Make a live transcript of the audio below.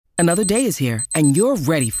Another day is here, and you're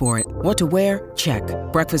ready for it. What to wear? Check.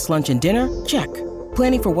 Breakfast, lunch, and dinner? Check.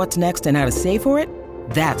 Planning for what's next and how to save for it?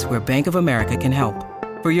 That's where Bank of America can help.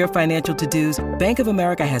 For your financial to-dos, Bank of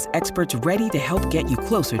America has experts ready to help get you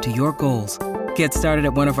closer to your goals. Get started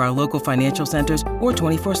at one of our local financial centers or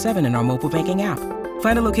 24/7 in our mobile banking app.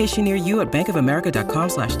 Find a location near you at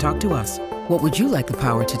bankofamerica.com/talktous. What would you like the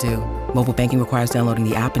power to do? Mobile banking requires downloading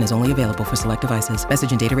the app and is only available for select devices.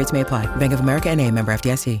 Message and data rates may apply. Bank of America N.A., member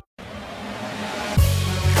FDIC.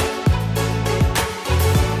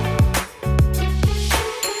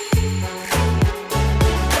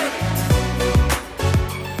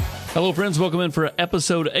 Hello, friends. Welcome in for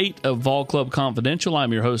episode 8 of Vol Club Confidential.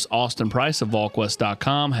 I'm your host, Austin Price of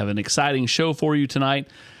VolQuest.com. Have an exciting show for you tonight.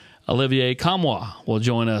 Olivier Nkamhoua will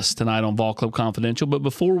join us tonight on Vol Club Confidential. But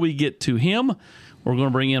before we get to him, we're going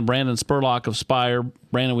to bring in Brandon Spurlock of Spire.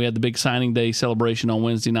 Brandon, we had the big signing day celebration on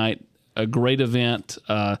Wednesday night. A great event.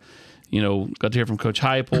 Got to hear from Coach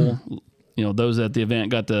Heupel. Those at the event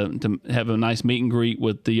got to have a nice meet and greet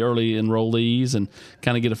with the early enrollees and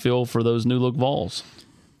kind of get a feel for those new look Vols.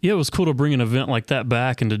 Yeah, it was cool to bring an event like that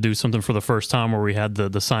back and to do something for the first time where we had the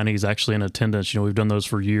signees actually in attendance. We've done those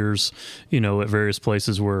for years, at various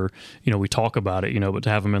places where, we talk about it, but to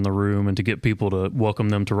have them in the room and to get people to welcome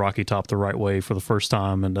them to Rocky Top the right way for the first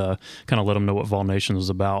time and kind of let them know what Vol Nation is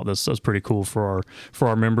about. That's pretty cool for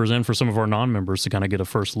our members and for some of our non-members to kind of get a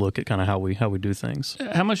first look at kind of how we do things.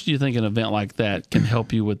 How much do you think an event like that can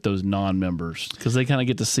help you with those non-members? Because they kind of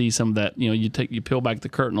get to see some of that, you peel back the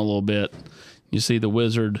curtain a little bit. You see the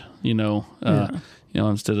wizard,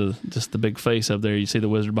 instead of just the big face up there, you see the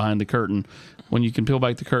wizard behind the curtain. When you can peel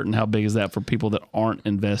back the curtain, how big is that for people that aren't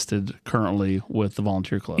invested currently with the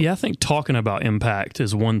volunteer club? Yeah, I think talking about impact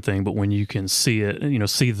is one thing, but when you can see it,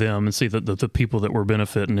 see them and see the people that we're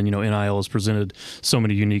benefiting, and NIL has presented so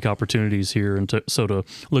many unique opportunities here, and to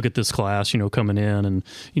look at this class, coming in and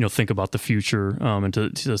think about the future, and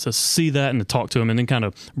to see that and to talk to them, and then kind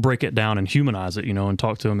of break it down and humanize it, and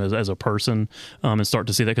talk to them as a person, and start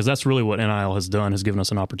to see that, because that's really what NIL has done, has given us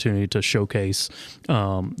an opportunity to showcase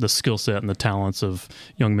the skill set and the talents of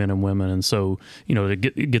young men and women. And so, to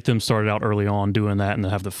get them started out early on doing that and to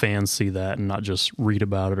have the fans see that and not just read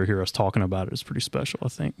about it or hear us talking about it is pretty special, I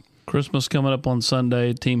think. Christmas coming up on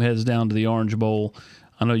Sunday. Team heads down to the Orange Bowl.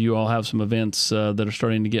 I know you all have some events that are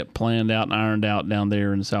starting to get planned out and ironed out down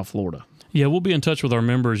there in South Florida. Yeah, we'll be in touch with our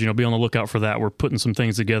members, be on the lookout for that. We're putting some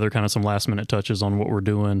things together, kind of some last-minute touches on what we're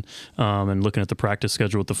doing, and looking at the practice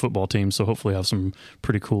schedule with the football team. So hopefully have some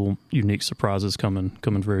pretty cool, unique surprises coming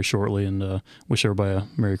very shortly, and wish everybody a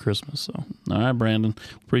Merry Christmas. So, all right, Brandon.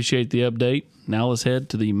 Appreciate the update. Now let's head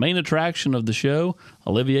to the main attraction of the show,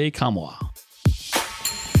 Olivier Nkamhoua.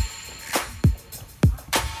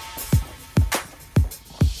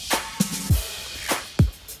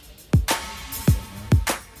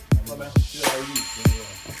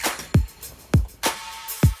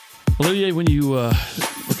 Olivier, when you were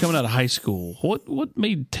coming out of high school, what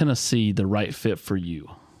made Tennessee the right fit for you?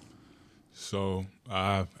 So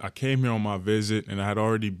I came here on my visit, and I had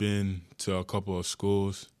already been to a couple of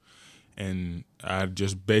schools, and I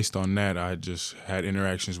just based on that, I just had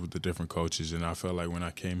interactions with the different coaches, and I felt like when I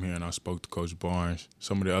came here and I spoke to Coach Barnes,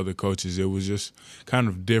 some of the other coaches, it was just kind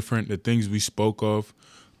of different. The things we spoke of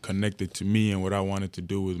connected to me and what I wanted to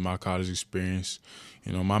do with my college experience.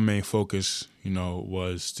 My main focus,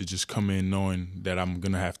 was to just come in knowing that I'm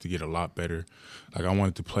going to have to get a lot better. Like, I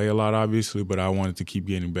wanted to play a lot, obviously, but I wanted to keep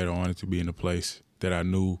getting better. I wanted to be in a place that I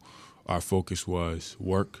knew our focus was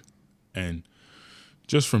work. And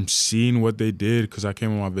just from seeing what they did, because I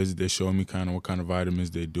came on my visit, they showed me kind of what kind of vitamins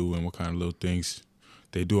they do and what kind of little things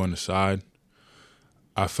they do on the side.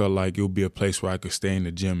 I felt like it would be a place where I could stay in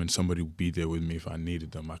the gym and somebody would be there with me if I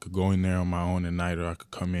needed them. I could go in there on my own at night, or I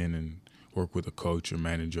could come in and work with a coach or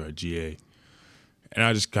manager or GA. And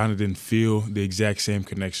I just kind of didn't feel the exact same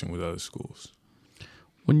connection with other schools.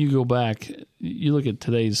 When you go back, you look at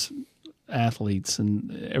today's athletes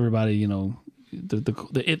and everybody,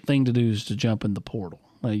 the it thing to do is to jump in the portal.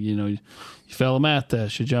 Like, you fail a math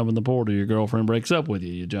test, you jump in the portal. Your girlfriend breaks up with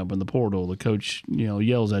you, you jump in the portal. The coach,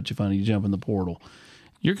 yells at you funny, you jump in the portal.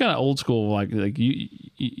 You're kind of old school, like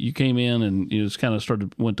you came in and you just kind of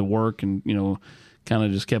went to work and, kind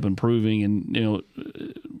of just kept improving. And,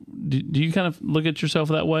 do you kind of look at yourself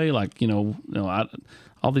that way? Like,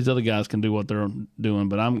 all these other guys can do what they're doing,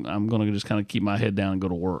 but I'm going to just kind of keep my head down and go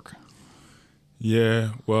to work.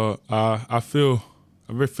 Yeah, well, I feel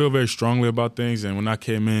very strongly about things. And when I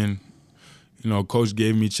came in, Coach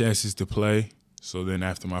gave me chances to play. So then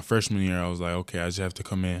after my freshman year, I was like, okay, I just have to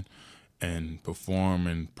come in and perform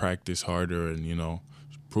and practice harder and,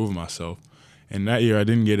 prove myself. And that year I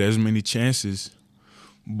didn't get as many chances.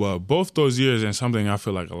 But both those years, and something I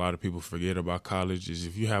feel like a lot of people forget about college, is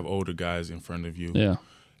if you have older guys in front of you,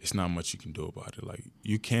 it's not much you can do about it. Like,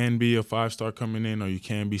 you can be a 5-star coming in, or you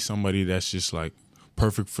can be somebody that's just like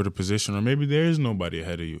perfect for the position, or maybe there is nobody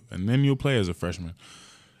ahead of you, and then you'll play as a freshman.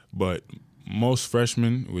 But most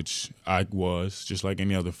freshmen, which I was, just like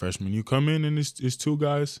any other freshman, you come in and it's 2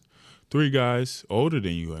 guys, 3 guys older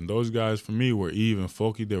than you. And those guys for me were Eve and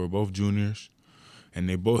Folky. They were both juniors. And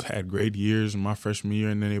they both had great years in my freshman year,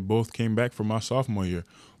 and then they both came back for my sophomore year.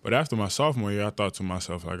 But after my sophomore year, I thought to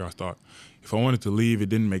myself, if I wanted to leave, it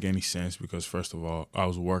didn't make any sense because, first of all, I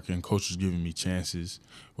was working. Coach was giving me chances,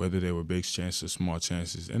 whether they were big chances or small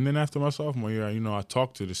chances. And then after my sophomore year, I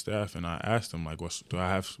talked to the staff and I asked them, like, do I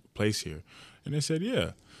have a place here? And they said,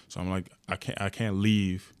 yeah. So I'm like, I can't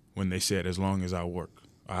leave when they said as long as I work,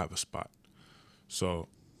 I have a spot. So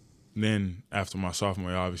then after my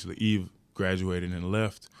sophomore year, obviously, Eve graduated and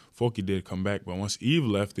left. Folky did come back, but once Eve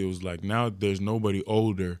left, it was like now there's nobody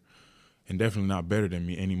older and definitely not better than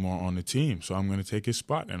me anymore on the team. So I'm going to take his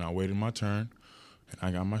spot, and I waited my turn, and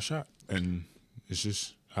I got my shot. And it's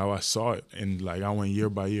just how I saw it, and like I went year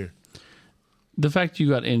by year. The fact you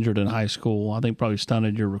got injured in high school, I think probably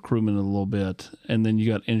stunted your recruitment a little bit, and then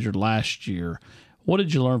you got injured last year. What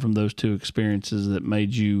did you learn from those 2 experiences that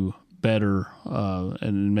made you better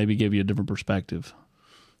and maybe gave you a different perspective?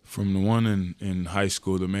 From the one in high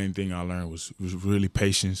school, the main thing I learned was really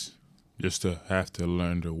patience, just to have to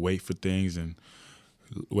learn to wait for things and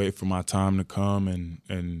wait for my time to come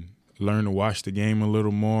and learn to watch the game a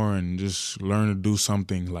little more and just learn to do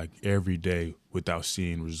something like every day without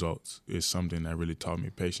seeing results. It's something that really taught me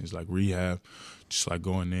patience, like rehab, just like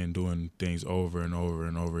going in, doing things over and over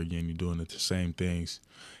and over again. You're doing the same things.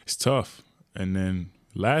 It's tough. And then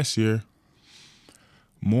last year,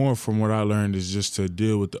 more from what I learned is just to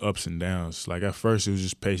deal with the ups and downs. Like at first it was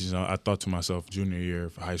just patience. I thought to myself, junior year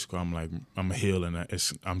for high school, I'm like, I'm a heel and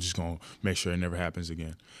I'm just going to make sure it never happens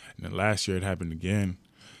again. And then last year it happened again,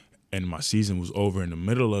 and my season was over in the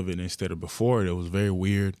middle of it instead of before it. It was very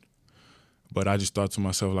weird. But I just thought to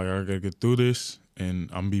myself, like, I got to get through this and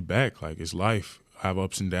I'm going to be back. Like, it's life. I have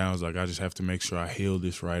ups and downs. Like, I just have to make sure I heal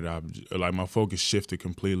this right. Like, my focus shifted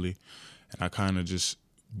completely, and I kind of just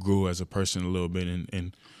grew as a person a little bit,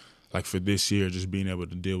 and like for this year, just being able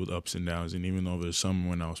to deal with ups and downs. And even over the summer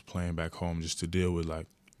when I was playing back home, just to deal with, like,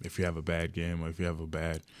 if you have a bad game or if you have a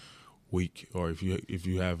bad week or if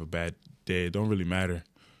you have a bad day, it don't really matter.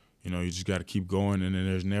 You just got to keep going, and then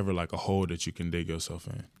there's never like a hole that you can dig yourself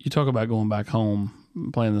in. You talk about going back home,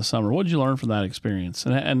 playing this summer. What did you learn from that experience,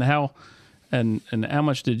 and how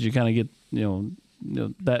much did you kind of get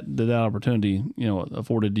that opportunity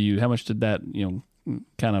afforded to you? How much did that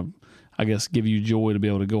kind of, I guess, give you joy to be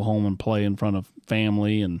able to go home and play in front of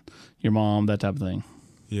family and your mom, that type of thing?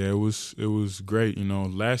 Yeah, it was great.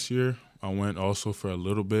 Last year I went also for a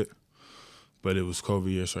little bit, but it was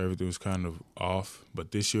COVID year, so everything was kind of off.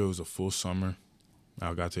 But this year it was a full summer.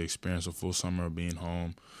 I got to experience a full summer of being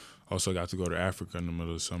home. Also got to go to Africa in the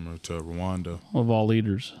middle of the summer, to Rwanda. With all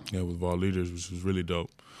leaders. Yeah, with all leaders, which was really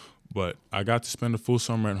dope. But I got to spend a full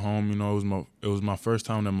summer at home. It was my first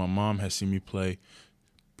time that my mom had seen me play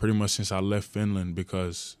pretty much since I left Finland,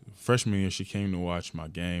 because freshman year she came to watch my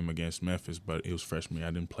game against Memphis, but it was freshman year.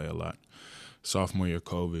 I didn't play a lot. Sophomore year,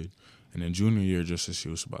 COVID. And then junior year, just as she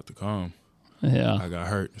was about to come, I got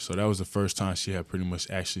hurt. So that was the first time she had pretty much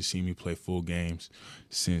actually seen me play full games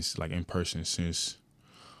since, like, in person, since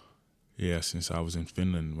I was in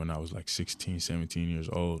Finland when I was like 16, 17 years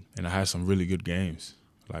old. And I had some really good games.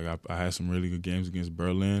 Like, I had some really good games against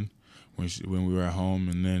Berlin when we were at home,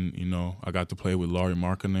 and then I got to play with Lauri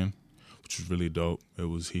Markkanen, which was really dope.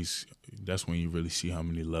 That's when you really see how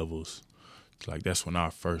many levels. Like, that's when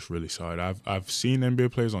I first really saw it. I've seen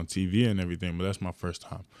NBA players on TV and everything, but that's my first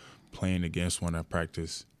time playing against one at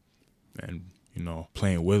practice, and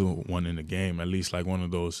playing with one in the game. At least like one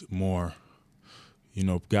of those more,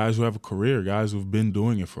 guys who have a career, guys who've been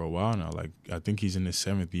doing it for a while now. Like, I think he's in his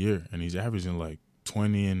 7th year, and he's averaging like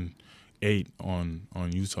 20 and 8 on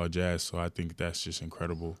Utah Jazz, so I think that's just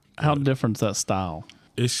incredible. How different's that style?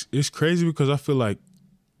 It's crazy because I feel like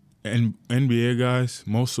NBA guys,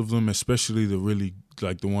 most of them, especially the really,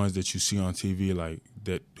 like, the ones that you see on TV, like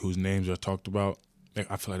that whose names are talked about,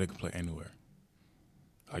 I feel like they can play anywhere.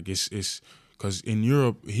 Like, it's because in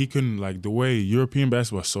Europe, he couldn't, like, the way European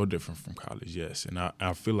basketball is so different from college, yes, and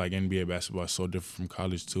I feel like NBA basketball is so different from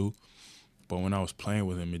college too. But when I was playing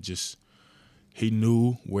with him, he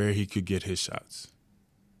knew where he could get his shots,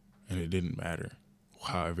 and it didn't matter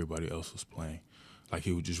how everybody else was playing. Like,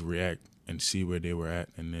 he would just react and see where they were at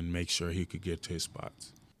and then make sure he could get to his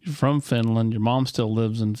spots. You're from Finland. Your mom still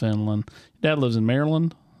lives in Finland. Your dad lives in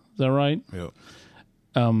Maryland. Is that right? Yep.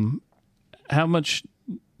 How much,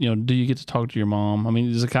 do you get to talk to your mom? I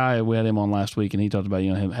mean, Zakiah, we had him on last week, and he talked about,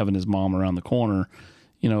 him having his mom around the corner.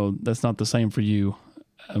 That's not the same for you.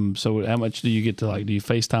 So how much do you get to, do you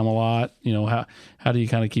FaceTime a lot? How do you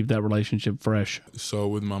kind of keep that relationship fresh? So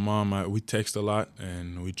with my mom, we text a lot,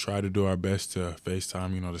 and we try to do our best to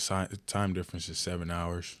FaceTime. The time difference is 7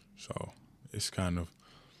 hours. So it's kind of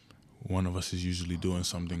one of us is usually doing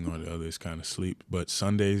something or the other is kind of asleep. But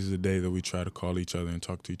Sundays is the day that we try to call each other and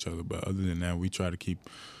talk to each other. But other than that, we try to keep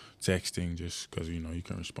texting just because, you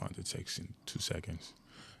can respond to text in 2 seconds.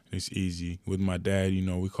 It's easy. With my dad,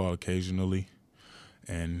 we call occasionally.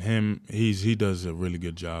 And he does a really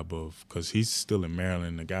good job of, because he's still in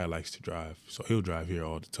Maryland, the guy likes to drive. So he'll drive here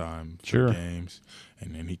all the time for games.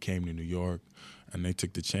 And then he came to New York, and they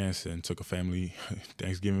took the chance and took a family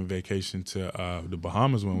Thanksgiving vacation to the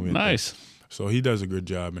Bahamas when we went Nice. there. So he does a good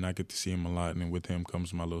job, and I get to see him a lot. And with him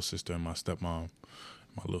comes my little sister and my stepmom.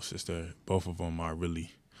 My little sister, both of them are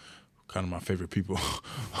really kind of my favorite people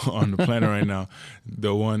on the planet right now.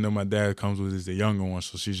 The one that my dad comes with is the younger one,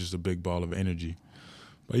 so she's just a big ball of energy.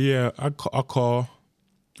 But yeah, I call.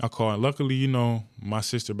 And luckily, my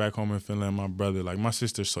sister back home in Finland, my brother, my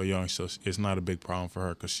sister's so young, so it's not a big problem for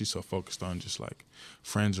her because she's so focused on just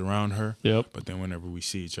friends around her. Yep. But then whenever we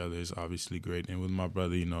see each other, it's obviously great. And with my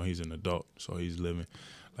brother, he's an adult, so he's living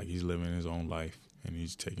his own life and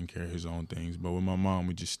he's taking care of his own things. But with my mom,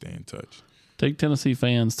 we just stay in touch. Take Tennessee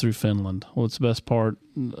fans through Finland. What's the best part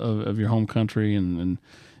of your home country, and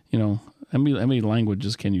how many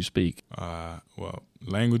languages can you speak? Well,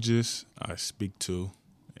 languages I speak 2,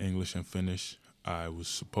 English and Finnish. I was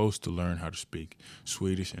supposed to learn how to speak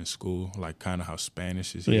Swedish in school, kind of how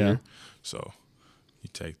Spanish is here. So you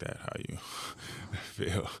take that how you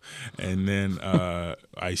feel. And then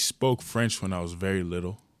I spoke French when I was very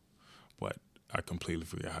little, but I completely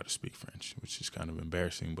forgot how to speak French, which is kind of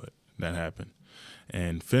embarrassing, but that happened.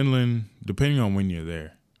 And Finland, depending on when you're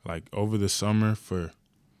there, over the summer for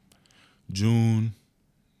June,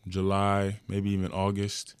 July, maybe even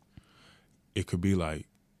August, it could be like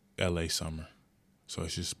LA summer. So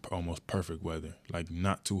it's just almost perfect weather.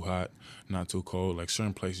 Not too hot, not too cold.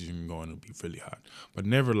 Certain places you can go and it'll be really hot. But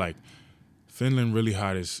never Finland really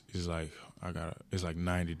hot is it's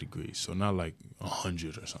 90 degrees. So not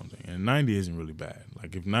 100 or something. And 90 isn't really bad.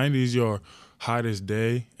 If 90 is your hottest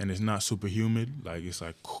day and it's not super humid, it's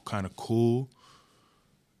kind of cool,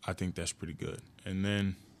 I think that's pretty good. And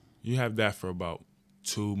then you have that for about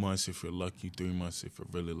 2 months if you're lucky, 3 months if you're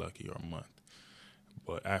really lucky, or a month.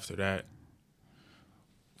 But after that,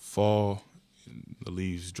 fall, the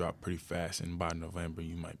leaves drop pretty fast, and by November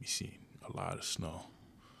you might be seeing a lot of snow.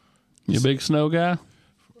 You a big snow guy?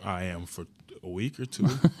 I am for a week or 2.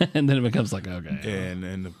 And then it becomes okay.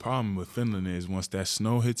 And the problem with Finland is once that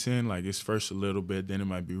snow hits in, it's first a little bit, then it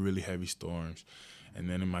might be really heavy storms, and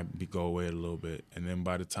then it might go away a little bit. And then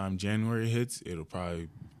by the time January hits, it'll probably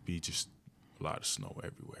be just a lot of snow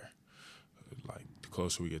everywhere. The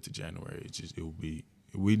closer we get to January,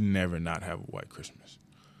 we never not have a white Christmas.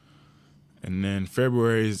 And then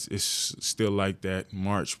February is still like that.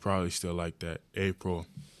 March probably still like that. April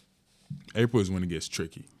is when it gets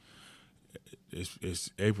tricky.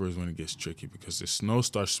 April is when it gets tricky because the snow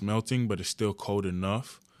starts melting, but it's still cold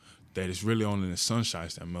enough that it's really only the sunshine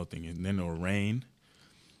that's melting, and then it'll rain,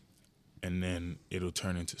 and then it'll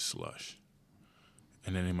turn into slush.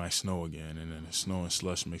 And then it might snow again, and then the snow and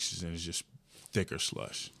slush mixes, and it's just thicker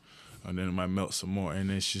slush. And then it might melt some more, and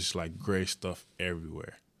it's just gray stuff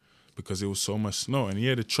everywhere because it was so much snow. And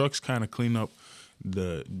the trucks kind of clean up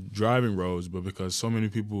the driving roads, but because so many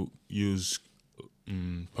people use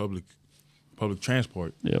public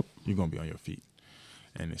transport, yep, you're going to be on your feet.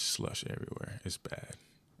 And it's slush everywhere. It's bad.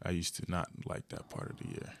 I used to not like that part of the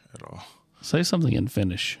year at all. Say something in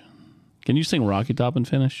Finnish. Can you sing Rocky Top in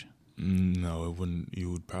Finnish? No, it wouldn't. It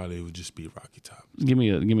would just be Rocky Top. Give me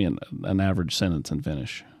an average sentence in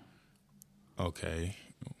Finnish. Okay.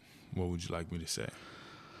 What would you like me to say?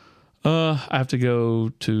 I have to go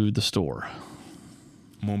to the store.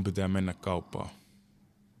 Mun pitää mennä kauppaan.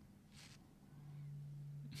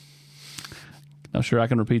 Not sure I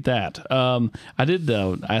can repeat that. I did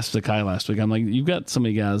ask Zakiah last week. I'm like, you've got so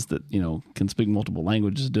many guys that can speak multiple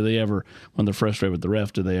languages. Do they ever, when they're frustrated with the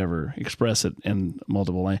ref, do they ever express it in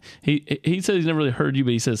multiple languages? He said he's never really heard you,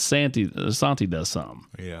 but he says Santi does some.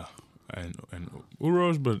 Yeah, and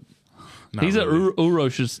Uros, but not he's really.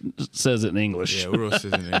 Uros says it in English. Yeah, Uros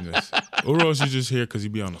says it in English. Uros you just hear because he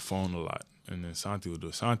be on the phone a lot, and then Santi will do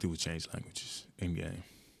it. Santi will change languages in game.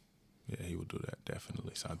 Yeah, he would do that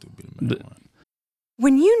definitely. Santi would be the main one.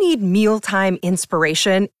 When you need mealtime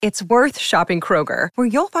inspiration, it's worth shopping Kroger, where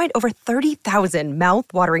you'll find over 30,000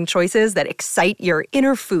 mouth-watering choices that excite your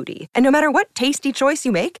inner foodie. And no matter what tasty choice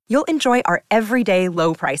you make, you'll enjoy our everyday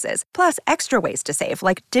low prices, plus extra ways to save,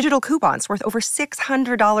 like digital coupons worth over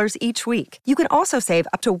 $600 each week. You can also save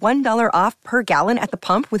up to $1 off per gallon at the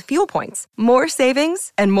pump with fuel points. More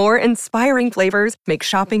savings and more inspiring flavors make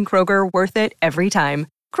shopping Kroger worth it every time.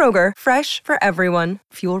 Kroger, fresh for everyone.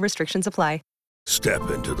 Fuel restrictions apply. Step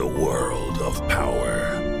into the world of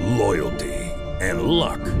power, loyalty, and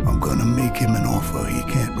luck. I'm gonna make him an offer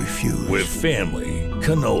he can't refuse. With family,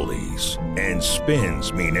 cannolis, and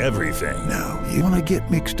spins mean everything. Now, you wanna get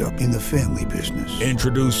mixed up in the family business.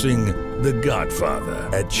 Introducing The Godfather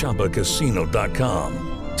at ChumbaCasino.com.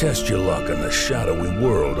 Test your luck in the shadowy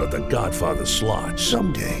world of The Godfather slot.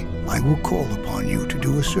 Someday, I will call upon you to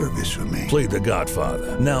do a service for me. Play The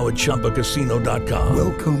Godfather, now at ChumbaCasino.com.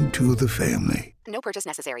 Welcome to the family. No purchase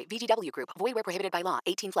necessary. VGW Group. Void where prohibited by law.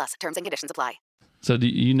 18 plus. Terms and conditions apply. So do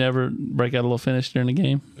you never break out a little finish during the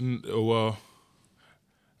game? Well,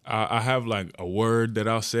 I have like a word that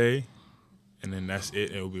I'll say, and then that's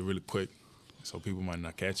it. It'll be really quick, so people might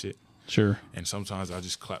not catch it. Sure. And sometimes I'll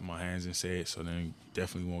just clap my hands and say it, so then you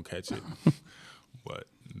definitely won't catch it. But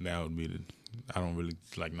that would be I don't really,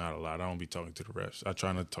 like, not a lot. I don't be talking to the refs. I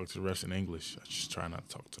try not to talk to the refs in English. I just try not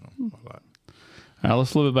to talk to them a lot. All right,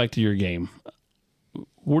 let's flip it back to your game.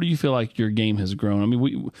 Where do you feel like your game has grown? I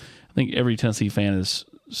mean, I think every Tennessee fan has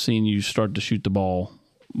seen you start to shoot the ball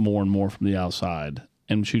more and more from the outside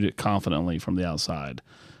and shoot it confidently from the outside,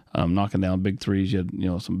 knocking down big threes. You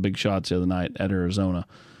had some big shots the other night at Arizona.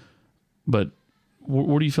 But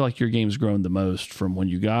where do you feel like your game's grown the most from when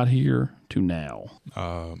you got here to now?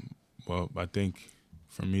 Well, I think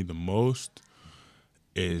for me the most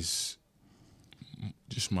is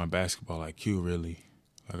just my basketball IQ, really.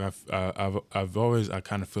 Like I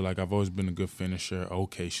kind of feel like I've always been a good finisher,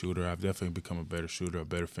 okay shooter. I've definitely become a better shooter, a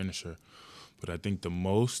better finisher. But I think the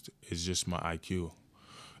most is just my IQ,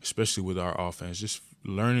 especially with our offense. Just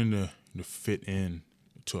learning to fit in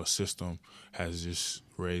to a system has just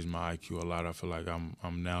raised my IQ a lot. I feel like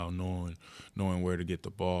I'm now knowing where to get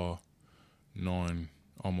the ball, knowing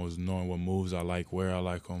what moves I like, where I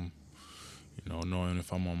like them, knowing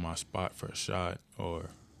if I'm on my spot for a shot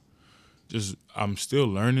or just I'm still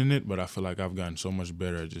learning it, but I feel like I've gotten so much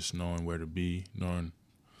better at just knowing where to be, knowing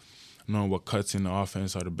what cuts in the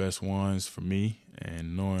offense are the best ones for me,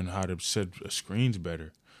 and knowing how to set screens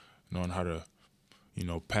better, knowing how to,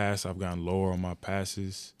 pass. I've gotten lower on my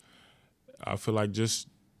passes. I feel like just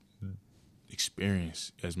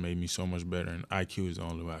experience has made me so much better, and IQ is the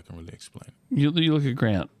only way I can really explain it. You look at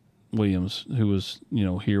Grant Williams, who was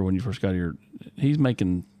here when you first got here. He's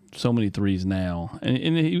making so many threes now, and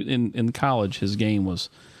in college his game was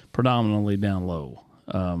predominantly down low.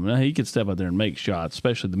 Now he could step out there and make shots,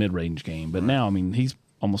 especially the mid-range game. But now, I mean, he's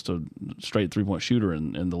almost a straight three-point shooter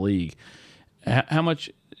in the league. How much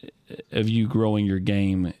of you growing your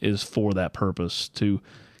game is for that purpose, to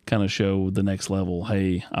kind of show the next level,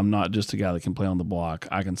 hey, I'm not just a guy that can play on the block.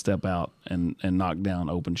 I can step out and knock down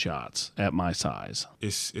open shots at my size.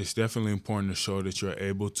 It's definitely important to show that you're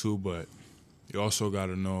able to, but you also got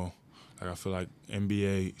to know, I feel like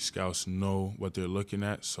NBA scouts know what they're looking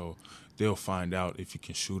at, so they'll find out if you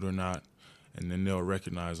can shoot or not, and then they'll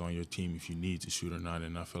recognize on your team if you need to shoot or not,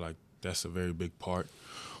 and I feel like that's a very big part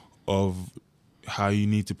of how you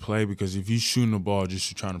need to play, because if you're shooting the ball just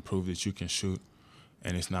to trying to prove that you can shoot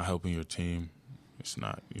and it's not helping your team, you're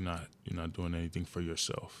not doing anything for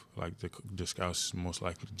yourself. Like the scouts most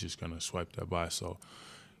likely just going to swipe that by. So,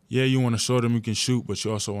 yeah, you want to show them you can shoot, but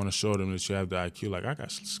you also want to show them that you have the IQ. Like I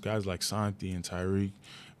got guys like Santi and Tyreek,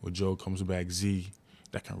 when Joe comes back, Z,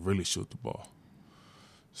 that can really shoot the ball.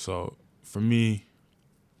 So for me,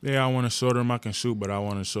 yeah, I want to show them I can shoot, but I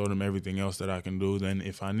want to show them everything else that I can do. Then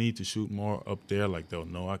if I need to shoot more up there, like they'll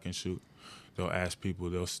know I can shoot. They'll ask people.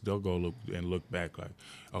 They'll go look back like,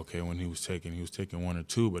 okay, when he was taking one or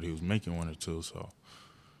two, but he was making one or two. So,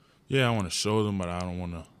 yeah, I want to show them, but I don't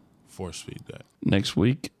want to force feed that. Next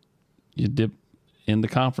week, you dip into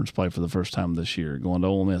conference play for the first time this year, going to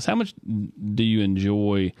Ole Miss. How much do you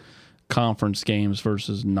enjoy conference games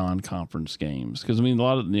versus non-conference games? Because, I mean, a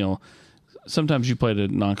lot of, sometimes you played a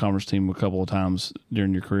non-conference team a couple of times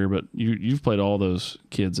during your career, but you've played all those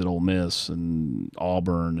kids at Ole Miss and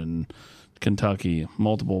Auburn and Kentucky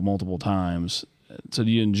multiple times. So do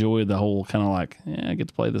you enjoy the whole kind of like, I get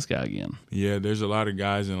to play this guy again? Yeah, there's a lot of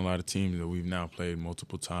guys and a lot of teams that we've now played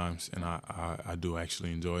multiple times, and I do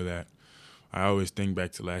actually enjoy that. I always think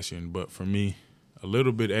back to last year, but for me, a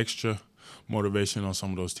little bit extra motivation on some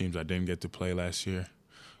of those teams I didn't get to play last year,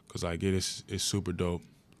 because like it's super dope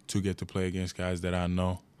to get to play against guys that I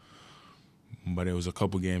know. But it was a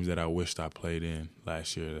couple games that I wished I played in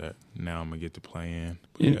last year that now I'm gonna get to play in.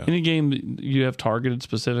 Any game that you have targeted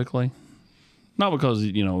specifically? Not because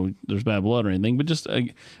there's bad blood or anything, but just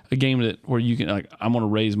a game that where you can I'm gonna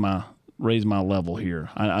raise my level here.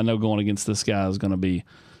 I know going against this guy is gonna be,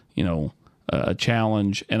 a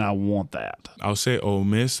challenge, and I want that. I'll say Ole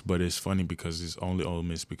Miss, but it's funny because it's only Ole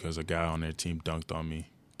Miss because a guy on their team dunked on me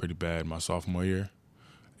pretty bad my sophomore year,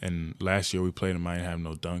 and last year we played them. I didn't have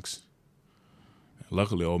no dunks.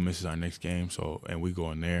 Luckily, Ole Miss is our next game, and we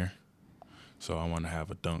go in there. So I want to have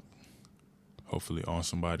a dunk, hopefully on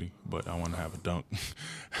somebody, but I want to have a dunk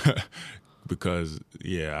because,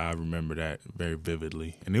 I remember that very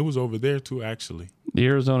vividly. And it was over there, too, actually. The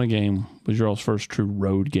Arizona game was your all's first true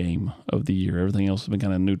road game of the year. Everything else has been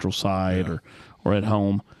kind of neutral side or at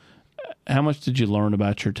home. How much did you learn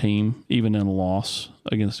about your team, even in a loss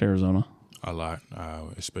against Arizona? A lot,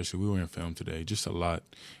 especially we were in film today, just a lot.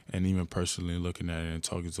 And even personally looking at it and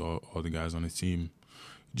talking to all the guys on the team,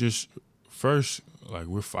 just first, like,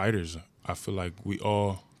 we're fighters. I feel like we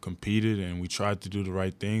all competed and we tried to do the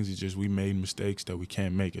right things. It's just we made mistakes that we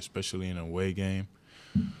can't make, especially in an away game.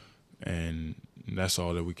 And that's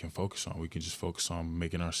all that we can focus on. We can just focus on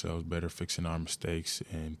making ourselves better, fixing our mistakes,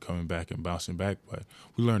 and coming back and bouncing back. But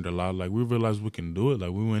we learned a lot. Like, we realized we can do it.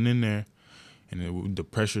 Like, we went in there. And the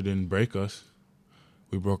pressure didn't break us.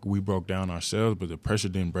 We broke down ourselves, but the pressure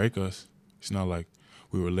didn't break us. It's not like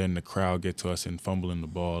we were letting the crowd get to us and fumbling the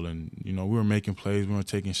ball. And we were making plays, we were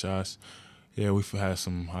taking shots. Yeah, we had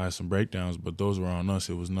some breakdowns, but those were on us.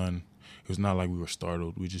 It was not like we were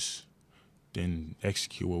startled. We just didn't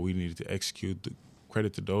execute what we needed to execute.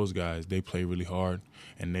 Credit to those guys. They played really hard,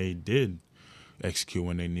 and they did execute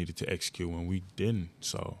when they needed to execute when we didn't.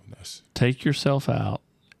 So that's take yourself out.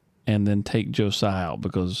 And then take Josiah out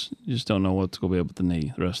because you just don't know what's going to be up with the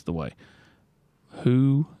knee the rest of the way.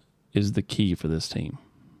 Who is the key for this team?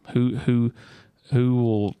 Who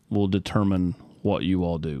will determine what you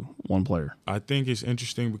all do? One player. I think it's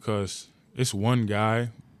interesting because it's one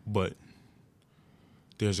guy, but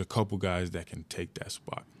there's a couple guys that can take that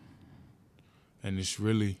spot. And it's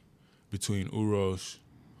really between Uros,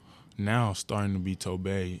 now starting to be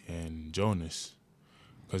Tobey and Jonas.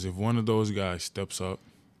 Because if one of those guys steps up,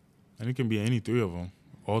 and it can be any three of them,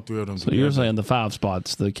 all three of them. So you're saying the 5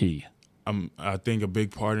 spot's the key? I think a big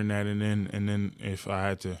part in that, and then if I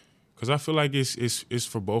had to, because I feel like it's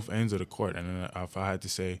for both ends of the court, and then if I had to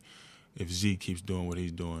say, if Z keeps doing what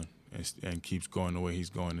he's doing and keeps going the way he's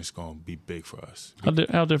going, it's going to be big for us.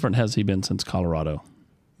 How different has he been since Colorado?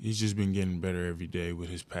 He's just been getting better every day with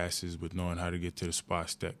his passes, with knowing how to get to the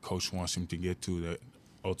spots that coach wants him to get to, that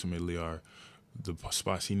ultimately are the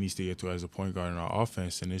spots he needs to get to as a point guard in our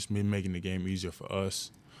offense, and it's been making the game easier for us,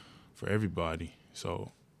 for everybody.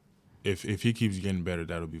 So if he keeps getting better,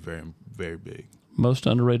 that'll be very, very big. Most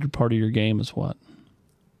underrated part of your game is what?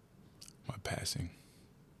 My passing.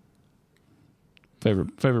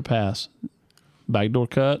 Favorite pass? Backdoor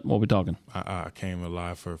cut? What are we talking? I came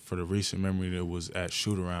alive for the recent memory that was at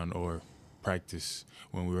shoot-around or practice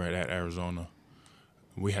when we were at Arizona.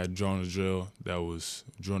 We had drawn a drill that was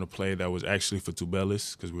drawn a play that was actually for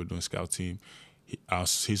Tubelis because we were doing scout team.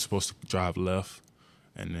 He's supposed to drive left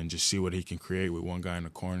and then just see what he can create with one guy in the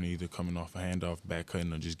corner, either coming off a handoff, back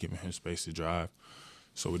cutting, or just giving him space to drive.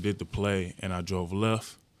 So we did the play, and I drove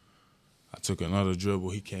left. I took another dribble.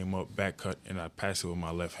 He came up, back cut, and I passed it with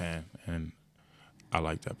my left hand. And I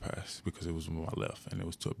liked that pass because it was with my left, and it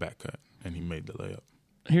was to a back cut, and he made the layup.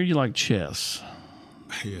 I hear you like chess.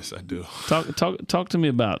 Yes, I do. Talk to me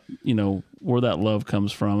about where that love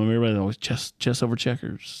comes from. I mean, everybody always chess over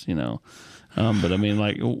checkers, but I mean,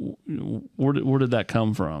 like, where did that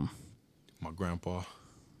come from? My grandpa.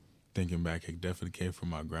 Thinking back, it definitely came from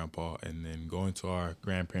my grandpa. And then going to our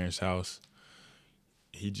grandparents' house,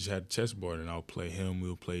 he just had a chessboard, and I'll play him.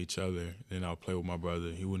 We'll play each other. Then I'll play with my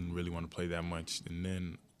brother. He wouldn't really want to play that much. And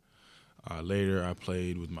then later, I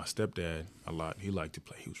played with my stepdad a lot. He liked to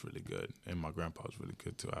play. He was really good. And my grandpa was really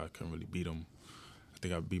good, too. I couldn't really beat him. I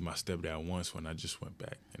think I beat my stepdad once when I just went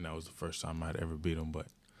back, and that was the first time I had ever beat him. But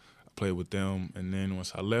I played with them, and then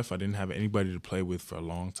once I left, I didn't have anybody to play with for a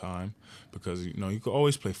long time because, you could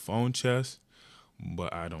always play phone chess,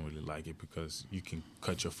 but I don't really like it because you can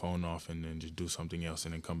cut your phone off and then just do something else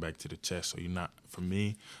and then come back to the chess. So for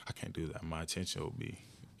me, I can't do that. My attention will be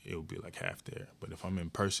like half there. But if I'm in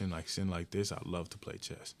person, like sitting like this, I love to play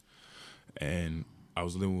chess. And I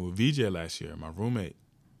was living with VJ last year, my roommate,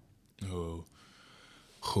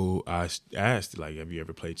 who I asked, like, have you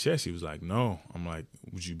ever played chess? He was like, no. I'm like,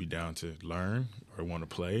 would you be down to learn? or want to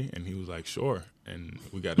play? And he was like, sure. And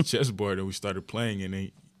we got a chessboard and we started playing.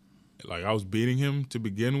 And I was beating him to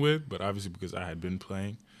begin with, but obviously because I had been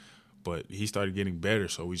playing. But he started getting better,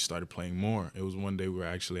 so we started playing more. It was one day we were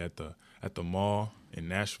actually at the mall in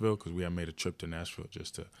Nashville because we had made a trip to Nashville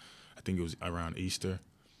I think it was around Easter.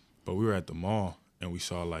 But we were at the mall, and we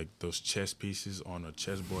saw, like, those chess pieces on a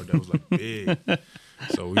chessboard that was, like, big.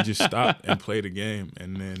 So we just stopped and played a game.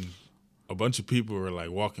 And then a bunch of people were, like,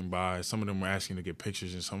 walking by. Some of them were asking to get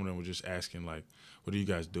pictures, and some of them were just asking, like, what are you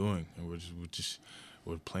guys doing? And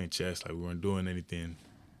we're playing chess. Like, we weren't doing anything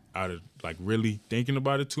out of, like, really thinking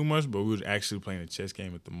about it too much, but we were actually playing a chess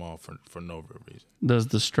game at the mall for no real reason. Does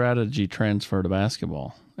the strategy transfer to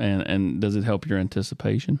basketball? And does it help your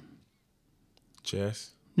anticipation?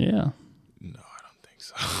 Chess? Yeah. No, I don't think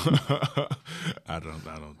so. I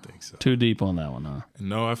don't think so. Too deep on that one, huh?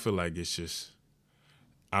 No, I feel like it's just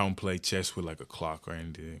I don't play chess with like a clock or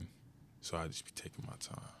anything, so I just be taking my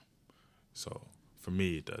time. So for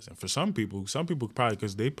me, it doesn't. For some people probably,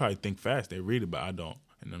 because they probably think fast, they read it, but I don't.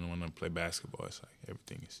 And then when I play basketball, it's like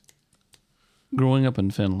everything is. Growing up in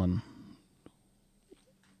Finland,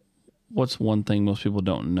 what's one thing most people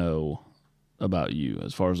don't know about you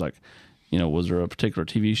as far as, like, you know, was there a particular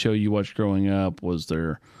TV show you watched growing up? Was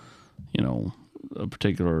there, you know, a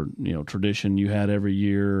particular, you know, tradition you had every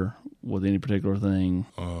year with any particular thing?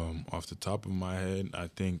 Off the top of my head, I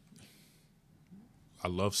think I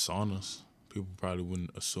love saunas. People probably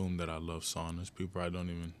wouldn't assume that I love saunas. People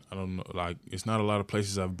probably I don't know, like, it's not a lot of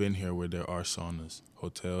places I've been here where there are saunas,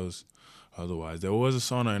 hotels, otherwise. There was a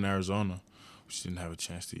sauna in Arizona, which didn't have a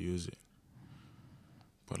chance to use it.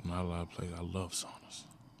 But not a lot of places. I love saunas.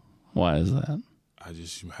 Why is that? I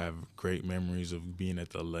just have great memories of being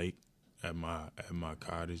at the lake at my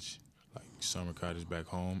cottage, like summer cottage back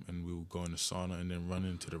home, and we would go in the sauna and then run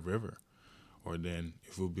into the river. Or then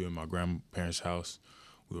if we would be in my grandparents' house,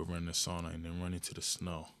 we would run in the sauna and then run into the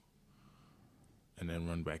snow and then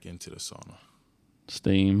run back into the sauna.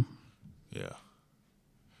 Steam. Yeah.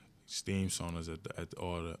 Steam saunas at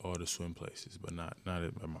all the swim places, but not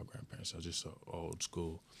at my grandparents' house, just old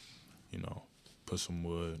school, you know, put some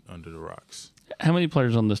wood under the rocks. How many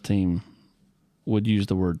players on this team would use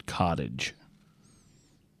the word cottage?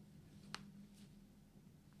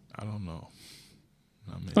 I don't know.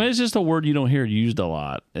 I mean, it's just a word you don't hear used a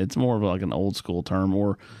lot. It's more of like an old school term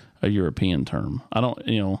or a European term. I don't,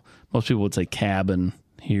 you know, most people would say cabin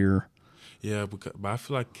here. Yeah, but I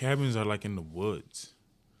feel like cabins are like in the woods.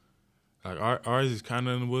 Like ours is kind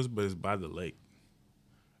of in the woods, but it's by the lake.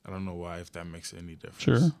 I don't know why, if that makes any difference.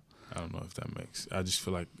 Sure. I don't know if that makes. I just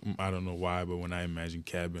feel like, I don't know why, but when I imagine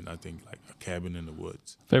cabin, I think like a cabin in the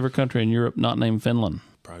woods. Favorite country in Europe not named Finland?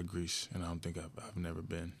 Probably Greece, and I don't think I've never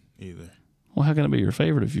been either. Well, how can it be your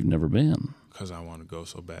favorite if you've never been? Because I want to go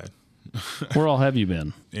so bad. Where all have you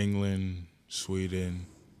been? England, Sweden,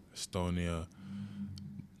 Estonia,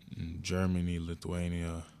 Germany,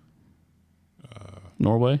 Lithuania.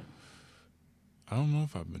 Norway? I don't know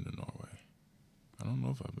if I've been to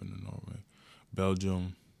Norway.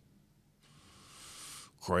 Belgium.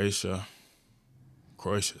 Croatia.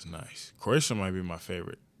 Croatia's nice. Croatia might be my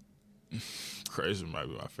favorite.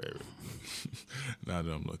 Now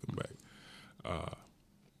that I'm looking back.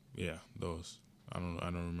 Yeah, those. I don't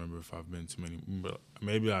remember if I've been to many, but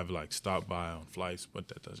maybe I've like stopped by on flights, but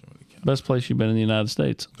that doesn't really count. Best place you've been in the United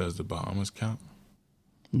States? Does the Bahamas count?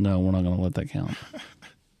 No, we're not going to let that count.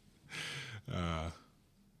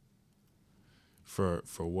 For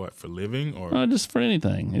what? For living or just for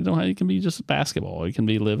anything? It can be just basketball. It can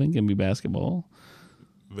be living. It can be basketball.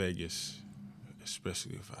 Vegas,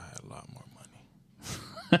 especially if I had a lot more money.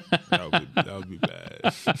 that would be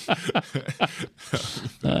bad.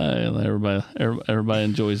 Everybody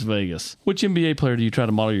enjoys Vegas. Which NBA player do you try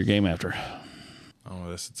to model your game after? Oh,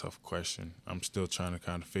 that's a tough question. I'm still trying to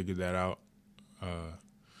kind of figure that out.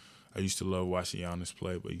 I used to love watching Giannis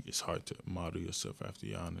play, but it's hard to model yourself after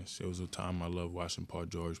Giannis. It was a time I loved watching Paul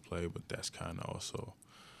George play, but that's kind of also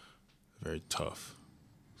very tough.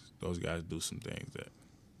 Those guys do some things that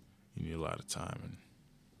you need a lot of time and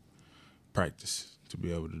practice to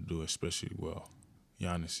be able to do, especially well.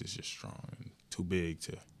 Giannis is just strong and too big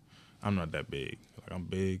to. I'm not that big. Like, I'm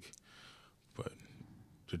big, but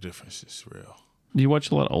the difference is real. Do you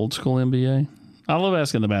watch a lot of old school NBA? I love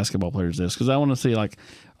asking the basketball players this because I want to see like,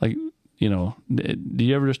 you know, do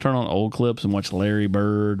you ever just turn on old clips and watch Larry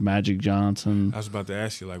Bird, Magic Johnson? I was about to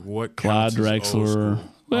ask you, like, what Clyde counts as Drexler? old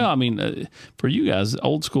school? Well, I mean, for you guys,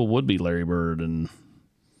 old school would be Larry Bird and.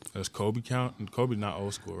 Does Kobe count? And Kobe's not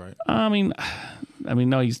old school, right? I mean,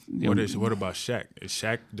 no, he's. What about Shaq?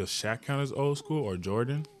 Does Shaq count as old school or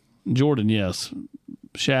Jordan? Jordan, yes,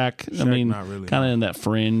 Shaq, I Shaq, mean, not really, kind of no. in that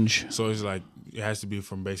fringe. So it's like it has to be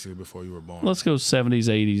from basically before you were born. Let's go 70s,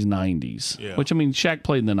 80s, 90s. Yeah. Which, I mean, Shaq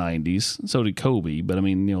played in the 90s. So did Kobe. But, I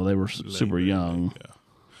mean, you know, they were super Late, young. yeah.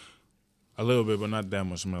 A little bit, but not that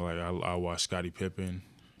much. I mean, like I watched Scottie Pippen.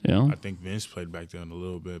 Yeah. I think Vince played back then a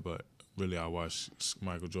little bit, but really I watched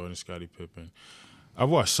Michael Jordan, Scottie Pippen. I've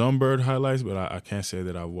watched some Bird highlights, but I can't say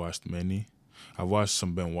that I've watched many. I've watched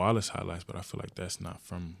some Ben Wallace highlights, but I feel like that's not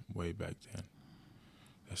from way back then.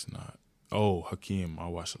 That's not. Oh, Hakeem. I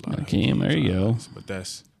watched a lot of Hakeem, there you go. But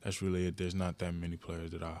that's really it. There's not that many players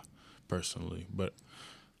that I personally. But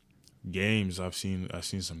games, I've seen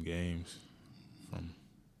some games from.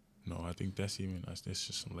 No, I think that's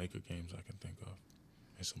just some Laker games I can think of,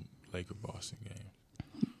 and some Laker Boston games.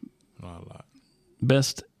 Not a lot.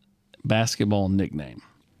 Best basketball nickname.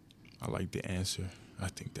 I like the answer. I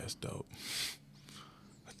think that's dope.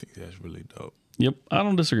 I think that's really dope. Yep, I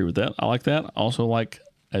don't disagree with that. I like that. Also like,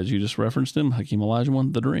 as you just referenced him, Hakeem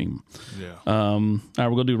Olajuwon, the Dream. Yeah. All right, we're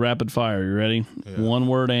going to do rapid fire. You ready? Yeah.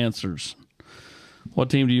 One-word answers.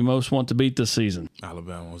 What team do you most want to beat this season?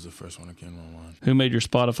 Alabama was the first one that came to my mind. Who made your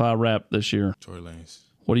Spotify rap this year? Tory Lanez.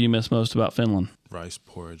 What do you miss most about Finland? Rice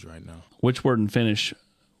porridge right now. Which word in Finnish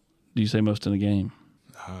do you say most in a game?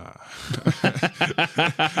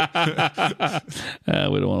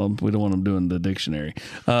 We don't want them doing the dictionary.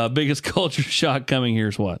 Biggest culture shock coming here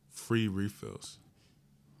is what? Free refills.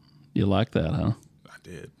 You like that, huh? I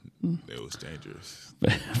did. It was dangerous.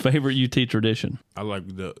 Favorite UT tradition? I like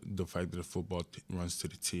the fact that the football runs to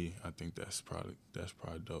the T. I think that's probably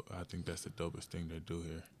dope. I think that's the dopest thing they do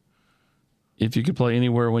here. If you could play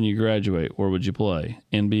anywhere when you graduate, where would you play?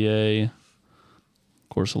 NBA,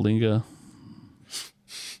 Corsalinga,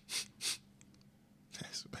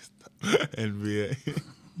 NBA.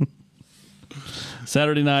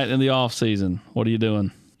 Saturday night in the off season. What are you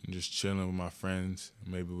doing? Just chilling with my friends.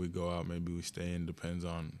 Maybe we go out. Maybe we stay in. Depends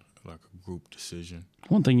on like a group decision.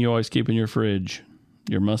 One thing you always keep in your fridge,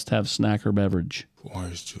 your must-have snack or beverage.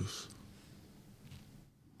 Orange juice.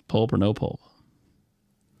 Pulp or no pulp?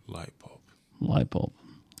 Light pulp. Light pulp.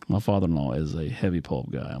 My father-in-law is a heavy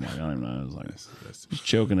pulp guy. I'm like, I don't even know. It's like That's he's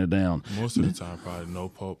choking it down. most of the time probably no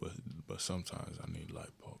pulp, but sometimes I need light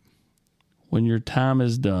pulp. When your time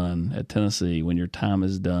is done at Tennessee, when your time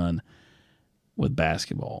is done with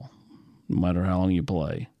basketball, no matter how long you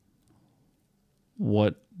play,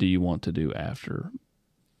 what do you want to do after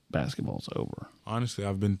basketball's over? Honestly,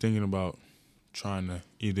 I've been thinking about trying to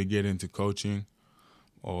either get into coaching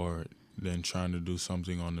or then trying to do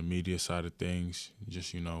something on the media side of things.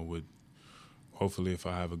 Just, with hopefully if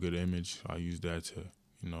I have a good image, I'll use that to,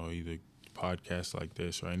 either podcasts like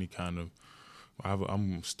this or any kind of.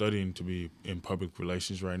 I'm studying to be in public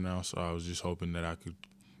relations right now, so I was just hoping that I could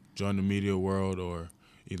join the media world or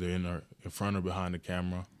either in front or behind the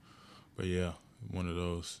camera. But yeah, one of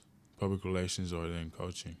those, public relations or then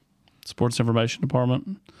coaching. Sports information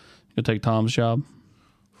department. You take Tom's job.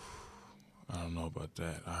 I don't know about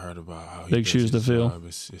that. I heard about how he Big does shoes to his fill. job.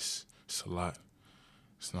 It's a lot.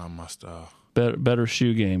 It's not my style. Better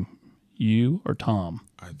shoe game, you or Tom?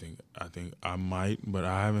 I think I might, but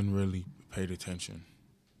I haven't really paid attention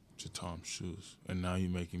to Tom's shoes, and now you're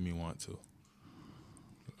making me want to.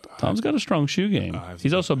 Tom's got a strong shoe game.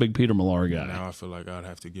 He's also a big Peter Millar guy. Now I feel like I'd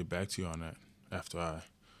have to get back to you on that after I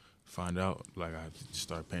find out. Like I have to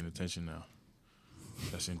start paying attention now.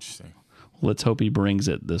 That's interesting. Let's hope he brings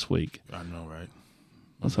it this week. I know, right?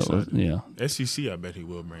 Let's hope, yeah. SEC, I bet he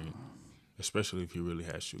will bring it, especially if he really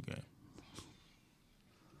has shoe game.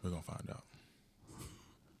 We're going to find out.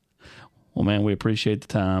 Well, man, we appreciate the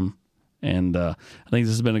time. And I think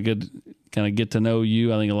this has been a good kind of get to know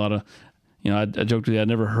you. I think a lot of, I joked with you, I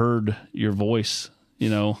never heard your voice,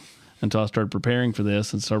 until I started preparing for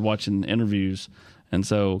this and started watching interviews. And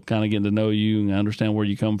so kind of getting to know you and understand where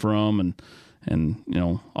you come from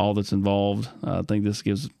and all that's involved. I think this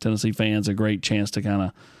gives Tennessee fans a great chance to kind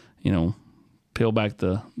of, peel back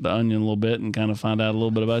the onion a little bit and kind of find out a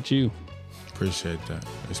little bit about you. Appreciate that.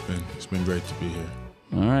 It's been great to be here.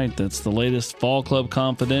 All right, that's the latest Fall Club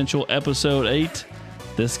Confidential, Episode 8.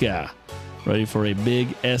 This guy, ready for a big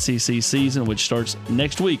SEC season, which starts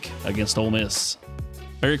next week against Ole Miss.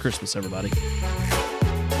 Merry Christmas, everybody.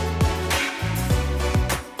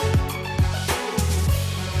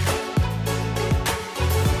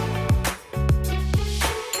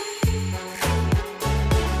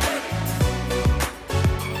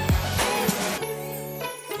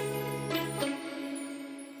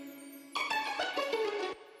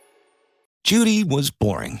 Judy was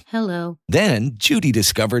boring. Hello. Then Judy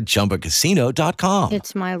discovered ChumbaCasino.com.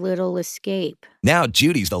 It's my little escape. Now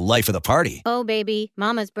Judy's the life of the party. Oh, baby,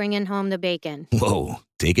 mama's bringing home the bacon. Whoa,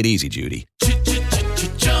 Take it easy, Judy.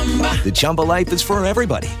 The Chumba life is for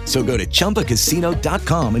everybody. So go to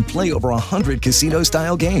ChumbaCasino.com and play over 100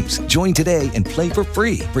 casino-style games. Join today and play for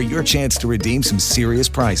free for your chance to redeem some serious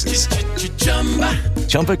prizes.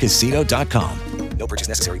 ChumbaCasino.com. No purchase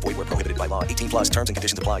necessary. Void where prohibited by law. 18+ terms and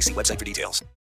conditions apply. See website for details.